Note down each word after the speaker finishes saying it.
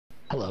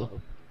Hello.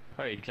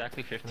 Oh,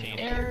 exactly 15.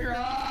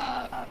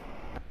 Airdrop!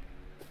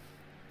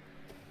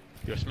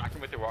 You're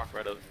smacking with your rock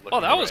right. Oh,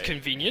 that was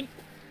convenient.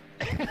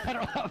 I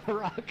don't have a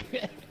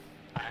rocket.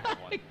 I have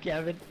one.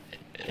 Kevin.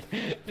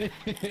 Hey,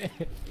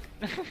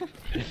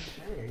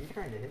 are you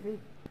trying to hit me?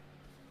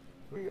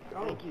 Where you?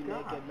 Oh, Thank you,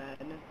 God. naked man.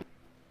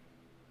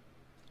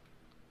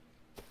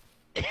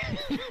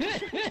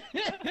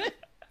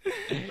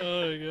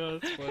 Oh my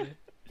god, that's funny.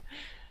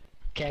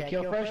 Can't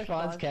kill fresh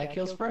spawns, can't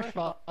kill fresh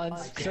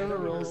spawns. Server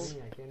rules.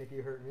 I can if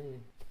you hurt me.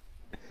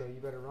 So you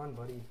better run,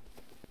 buddy.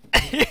 I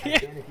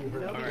can if you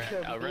hurt me. Alright,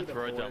 I'll rent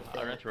road jump.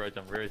 I'll rent road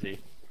jump. Where is he?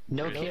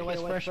 No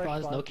KOS fresh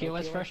spawns, no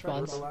KOS fresh We're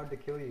spawns. allowed to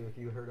kill you if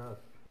you hurt us.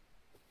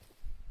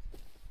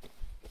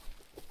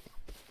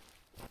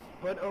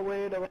 Put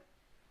away the...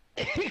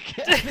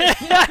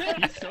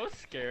 He's so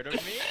scared of me.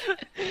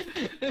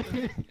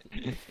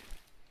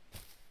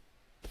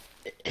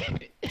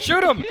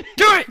 Shoot him!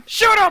 Do it!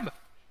 Shoot him!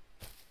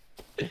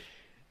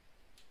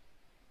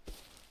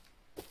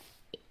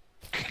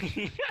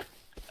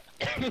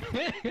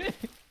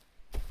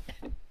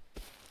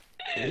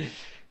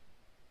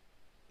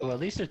 Well, at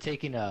least they're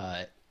taking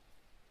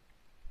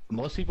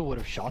most people would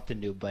have shot the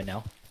noob by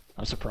now.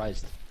 I'm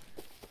surprised.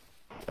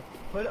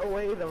 Put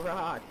away the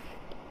rock.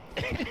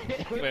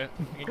 Wait,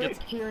 you Quit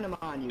get... cheering him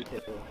on, you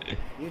two.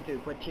 You two,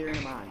 quit cheering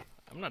him on.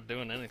 I'm not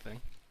doing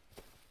anything.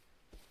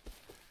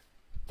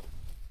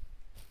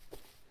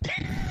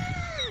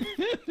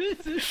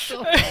 This is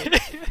so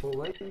Well,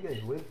 let you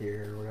guys live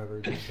here or whatever.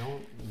 Just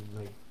don't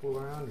like fool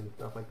around and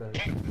stuff like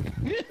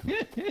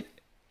that.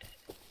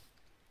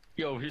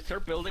 Yo, we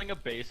start building a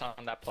base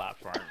on that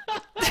platform.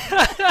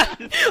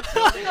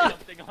 Building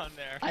something on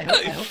there. I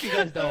hope you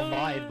guys don't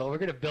mind, but we're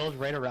gonna build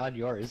right around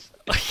yours.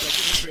 Like,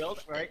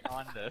 build right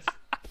on this.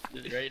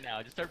 Just right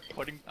now. Just start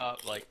putting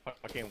up like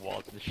fucking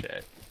walls and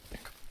shit.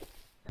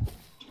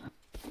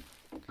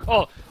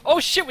 Oh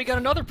shit, we got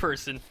another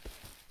person.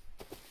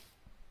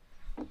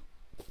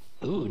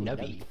 Ooh,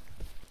 Nubby.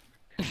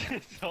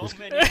 So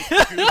many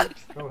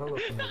troops. Oh, hello,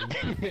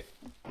 somebody.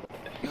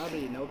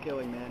 Nubby, no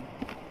killing, man.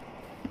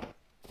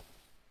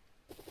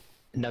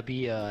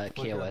 Nubby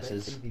Look at that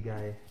KOS's. easy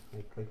guy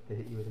likes to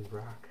hit you with his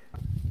rock.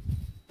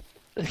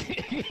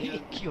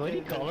 What do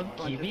you call him?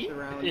 Kevee?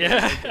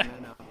 Yeah. Yeah.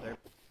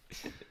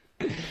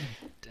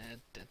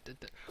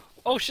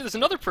 Oh shit, there's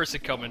another person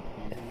coming.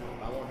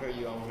 I won't hurt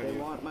you, I won't hurt They you.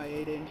 want my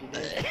 8-inch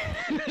dick.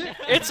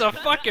 It's a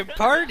fucking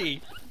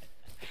party.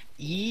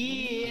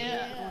 Yeah.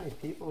 There's so many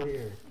people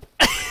here.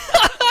 Hey,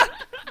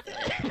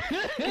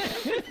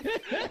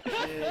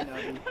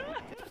 Nubby.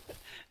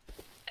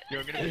 Yo,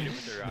 I'm gonna beat him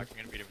with the rock. I'm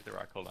gonna beat him with the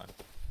rock. Hold on.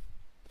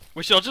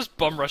 We shall just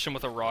bum rush him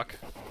with a rock.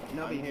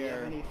 Nubby, do you have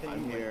here. anything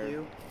I'm with here.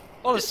 you?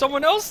 Oh, there's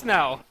someone else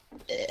now.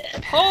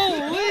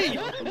 Holy!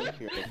 I live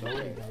here, So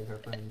many guys are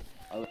friends.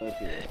 I live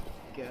here.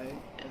 Okay,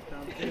 that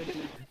sounds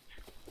good.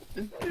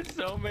 There's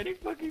so many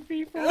fucking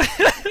people.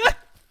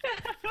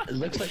 It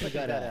looks like we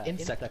got an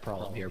insect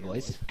problem here,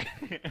 boys.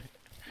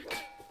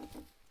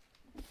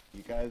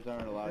 You guys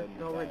aren't allowed That's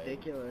so inside.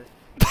 ridiculous.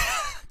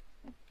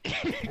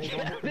 Hey,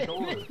 don't hit the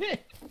door.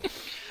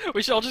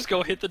 We should all just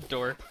go hit the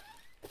door.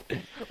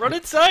 Run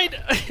inside!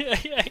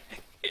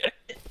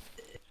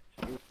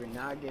 We're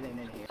not getting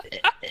in here.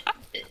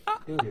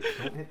 Dude,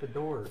 don't hit the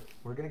door.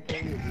 We're gonna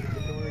kill you if you hit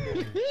the door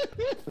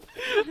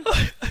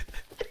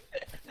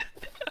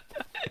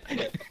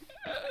again.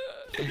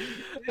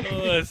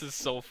 Oh, this is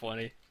so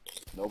funny.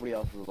 Nobody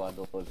else is allowed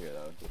to live here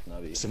though, just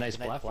Nubby. It's a nice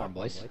platform,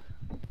 boys.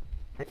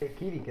 Hey,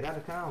 Kevee, get out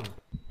of town.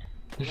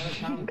 Get out of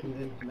town,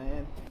 Kevee.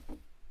 Man.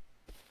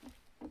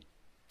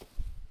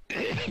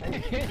 We're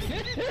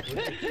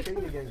gonna kill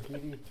you again,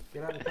 Kevee.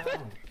 Get out of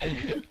town.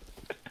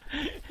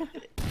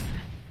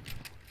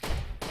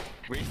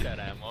 Reset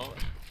ammo.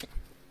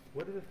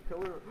 What is this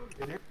pillar?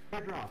 An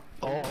airdrop.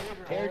 Oh,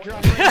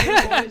 airdrop right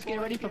here, boys. Get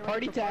ready for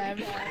party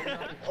time.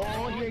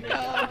 Oh, here it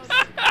comes.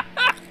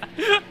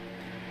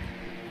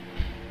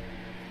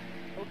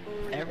 Oh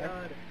my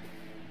god.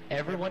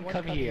 Everyone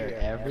come here.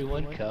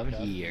 Everyone come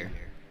here.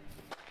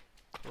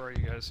 Where are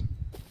you guys?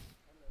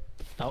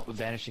 Oh,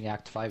 Vanishing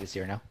Act 5 is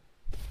here now.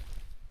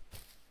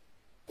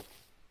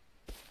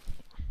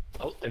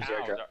 Oh, there's Ow,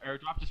 airdrop. the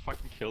airdrop just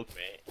fucking killed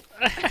me.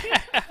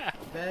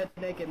 Bad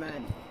naked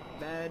men.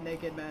 Bad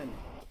naked men.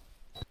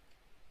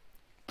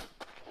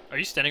 Are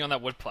you standing on that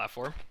wood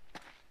platform?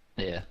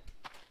 Yeah.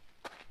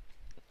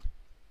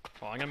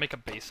 Well, I'm gonna make a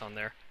base on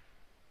there.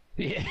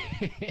 Yeah. What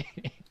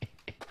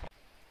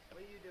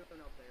are you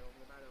doing up there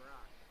over by the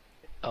rock?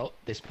 Oh,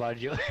 they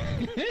spotted you.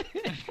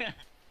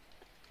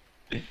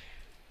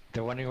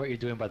 They're wondering what you're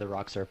doing by the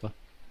rock, Serpa.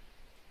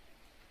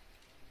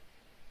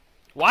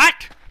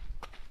 What?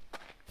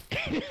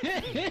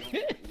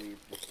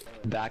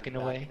 Backing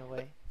away.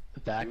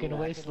 Backing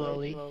away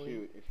slowly.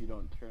 Shoot if you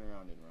don't turn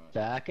around and run.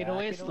 Backing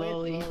away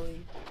slowly.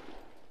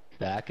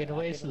 Backing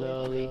away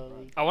slowly.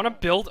 I want to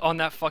build on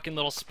that fucking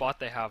little spot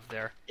they have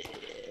there.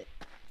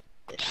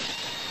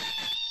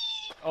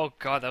 Oh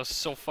god, that was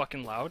so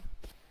fucking loud.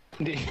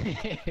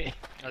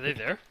 Are they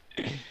there?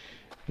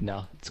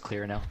 No, it's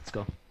clear now. Let's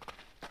go.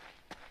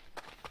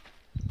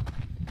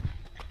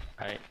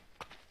 Right.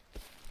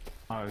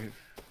 Oh.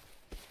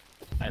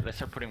 Alright, let's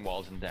start putting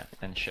walls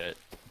and shit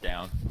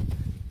down.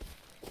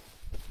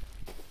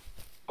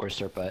 Or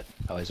Serpa.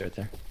 Oh, he's right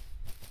there.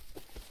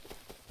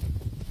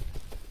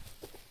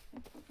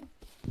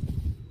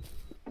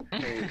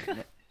 Hey,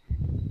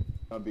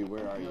 Nubby,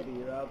 where are you? Nubby,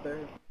 you're out there?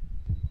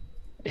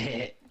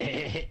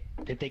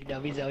 They think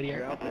Nubby's out You're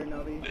here. out there,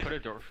 Nubby? Put a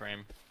door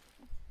frame.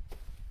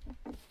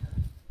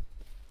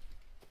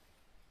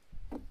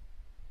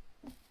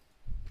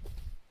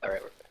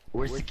 Alright,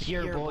 we're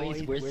secure,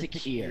 boys. We're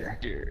secure.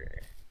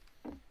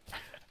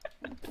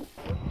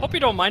 Hope you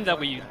don't mind that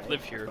we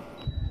live here.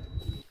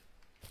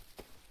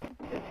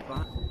 It's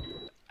fine,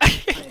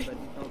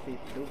 but don't be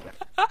stupid.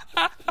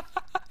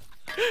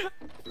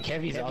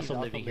 Kevee's also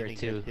living here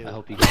too. I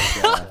hope you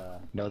guys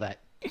know that.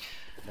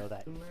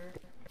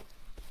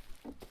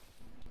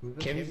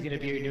 Kevee's gonna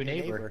be your new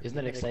neighbor. Isn't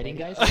that exciting,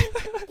 guys?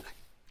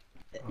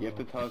 You have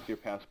to tell us your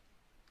password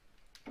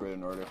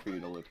in order for you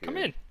to live here. Come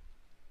in.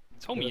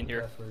 It's homie in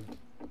here.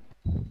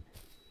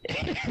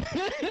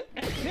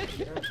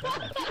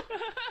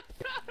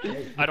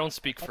 I don't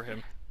speak for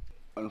him.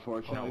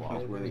 Unfortunately,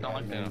 since we're the No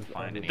one's gonna admins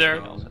find of anything this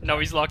There. else. No,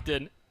 he's locked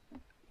in.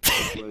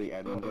 since we're the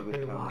admins of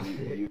this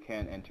company, you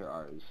can't enter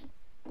ours.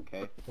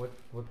 Okay? What's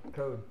the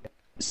code?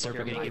 Serpa,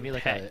 You're can you my give me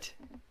like pet.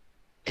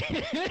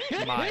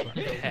 My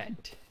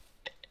pet.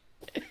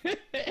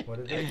 What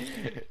is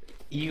it?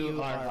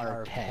 You are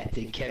our pet,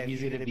 and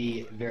Kevee's gonna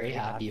be very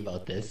happy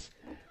about this.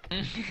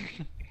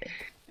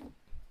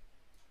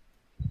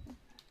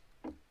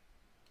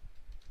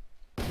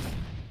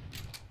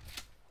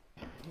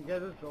 You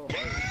guys are so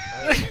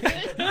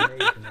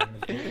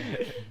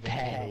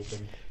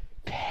Pets.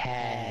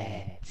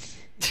 Pets.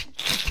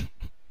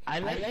 I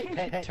like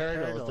pet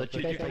turtles. Don't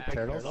you guys like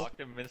turtles? Locked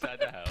him inside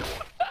the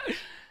house.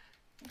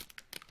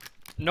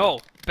 No,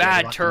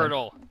 bad lock him in.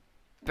 turtle.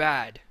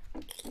 Bad.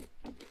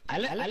 I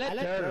like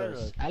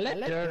turtles. I like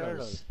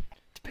turtles.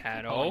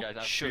 Timpano. Hold on, guys,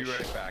 I'll be Shush.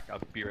 right back. I'll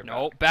be right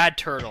No, back. bad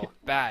turtle.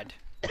 Bad.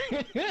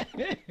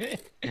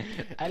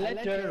 I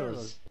like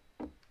turtles.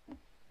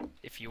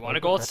 If you want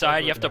to go outside,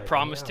 you have to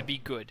promise to be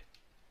good.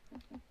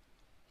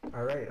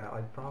 Alright,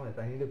 I promise.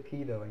 I need to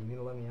pee though. You need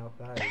to let me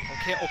outside.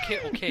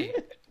 Okay.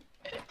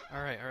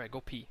 Alright,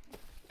 go pee.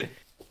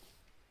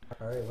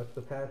 Alright, what's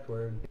the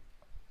password?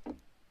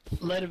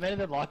 Let him in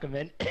and then lock him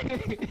in.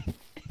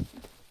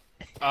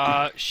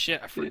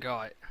 Shit, I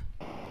forgot.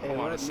 Hey, Hold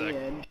on a let sec. me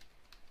in.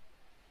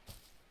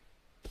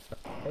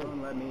 Hey,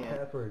 Don't let me in.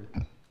 password.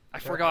 I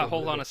forgot.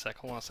 Hold on a sec.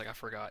 I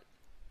forgot.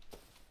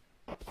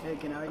 Hey,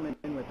 can I come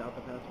in without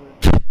the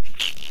password?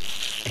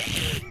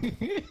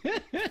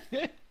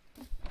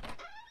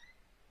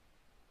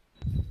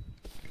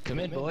 Come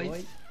in,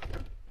 boys.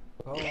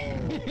 Oh.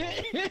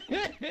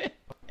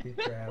 He's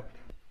trapped.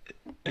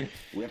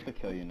 We have to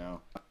kill you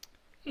now.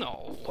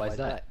 No. Why's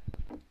that?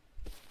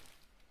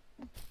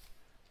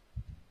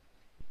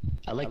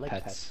 I like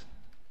pets.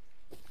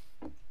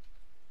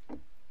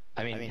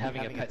 I mean,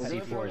 having a pet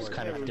C4 is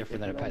kind of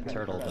different than a pet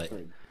turtle, but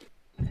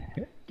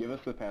Give us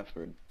the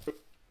password. I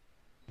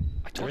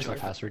there told is you. no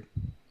password.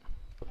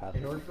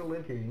 In order to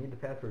live here, you need the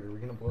password or we're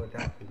gonna blow it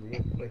down because we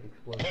have like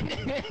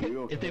explode. We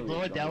will If they kill blow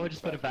you, it down, don't we'll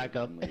just put it back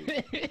up.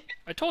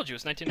 I told you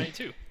it's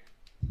 1992.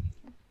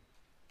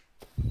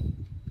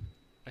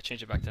 I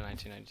changed it back to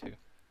 1992.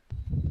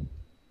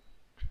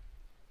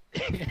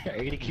 Are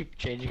you gonna keep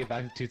changing it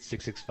back to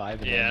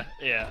 665? Yeah.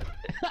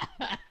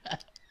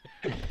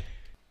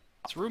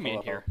 It's roomy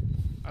in here.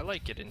 I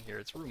like it in here.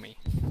 It's roomy.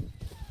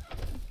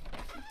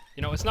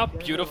 You know, it's not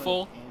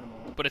beautiful,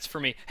 but it's for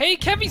me. Hey,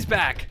 Kevee's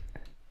back!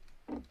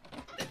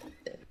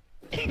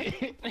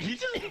 He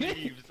just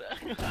leaves.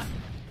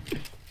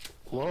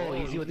 Whoa,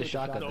 easy with the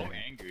shotgun So there.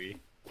 angry.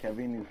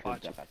 Kevin needs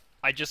Watch. his death.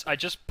 I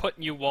just put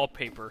new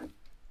wallpaper.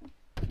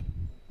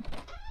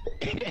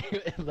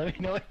 Let me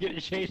know when you're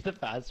gonna change the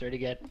password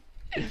again.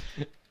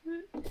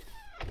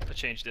 I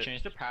changed it.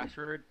 Change the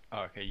password.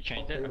 Oh, okay, you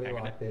changed it? Hey, Okay, we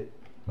good. locked it.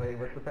 Wait,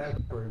 what's the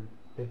password?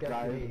 They've got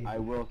Guys, three. I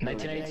will kill you.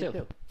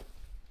 1992.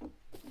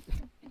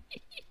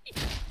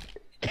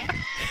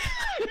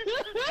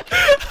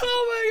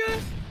 Oh my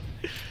god!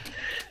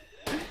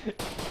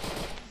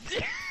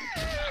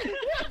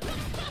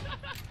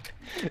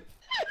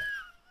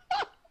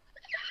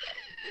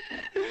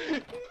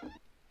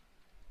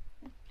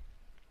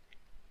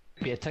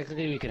 Yeah,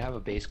 technically we could have a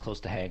base close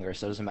to hangar,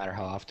 so it doesn't matter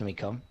how often we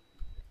come.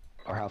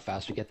 Or how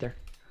fast we get there.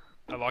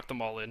 I locked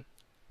them all in.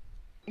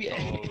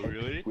 Oh,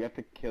 really? We have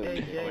to kill Hey,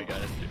 you. Oh my Jake.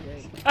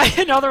 god.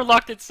 Jake. Now they're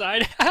locked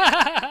inside.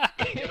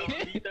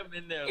 Leave them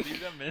in there. Leave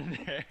them in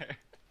there.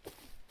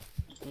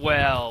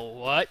 Well,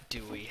 what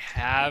do we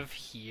have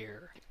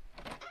here?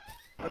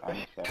 I'm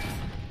stuck.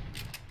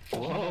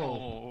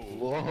 Whoa!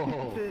 What's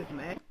Whoa! this,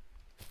 man?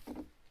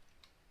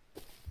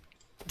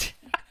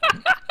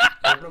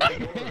 Open up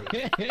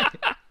the door.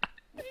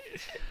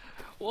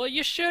 Well,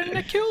 you shouldn't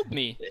have killed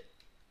me.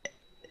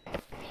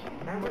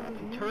 That was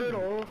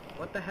Turtle?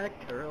 What the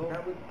heck, turtle?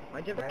 That was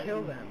Why'd you ever that kill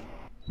was- them?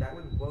 That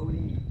was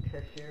Wody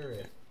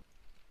Tesheriff.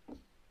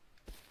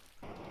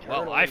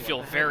 Well, I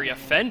feel very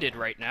offended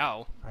right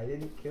now. I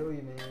didn't kill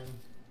you, man.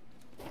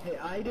 Hey,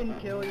 I didn't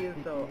kill you,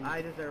 so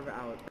I deserve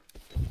out.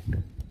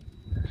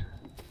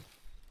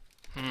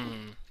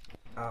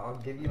 I'll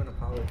give you an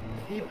apology.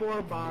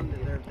 C4 bomb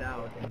deserves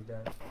out.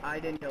 I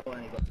didn't kill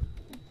anybody.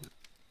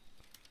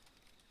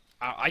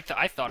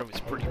 I thought it was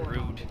pretty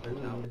rude.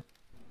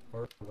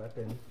 Or a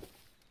weapon.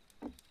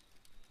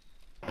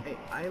 Hey,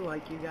 I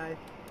like you guys,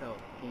 so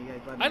can you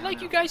guys let me I know like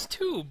now? you guys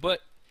too,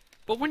 but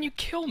when you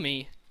kill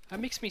me, that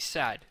makes me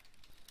sad.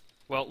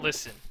 Well,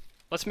 listen,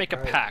 let's make a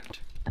Alright. pact.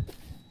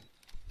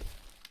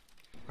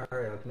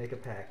 Alright, let's make a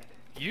pact.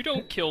 You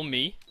don't kill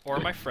me or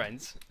my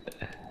friends.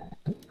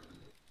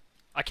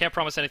 I can't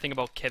promise anything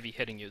about Kevee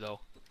hitting you though.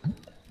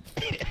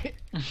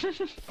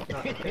 No,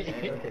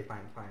 okay,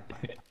 fine.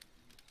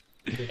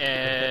 Just,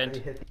 And- if anybody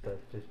hits us,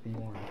 just be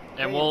warned.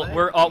 And Hey,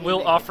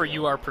 we'll offer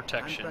you our I'm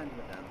protection. friends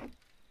with them.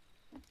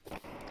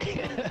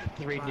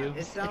 3 It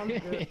noobs. sounds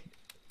good.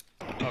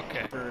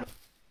 Okay.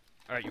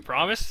 Alright, you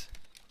promise?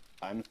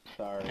 I'm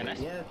sorry. Can I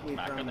Yes, we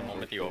smack her the promise.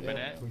 moment you open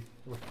it?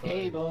 We're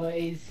Hey sorry.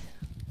 boys.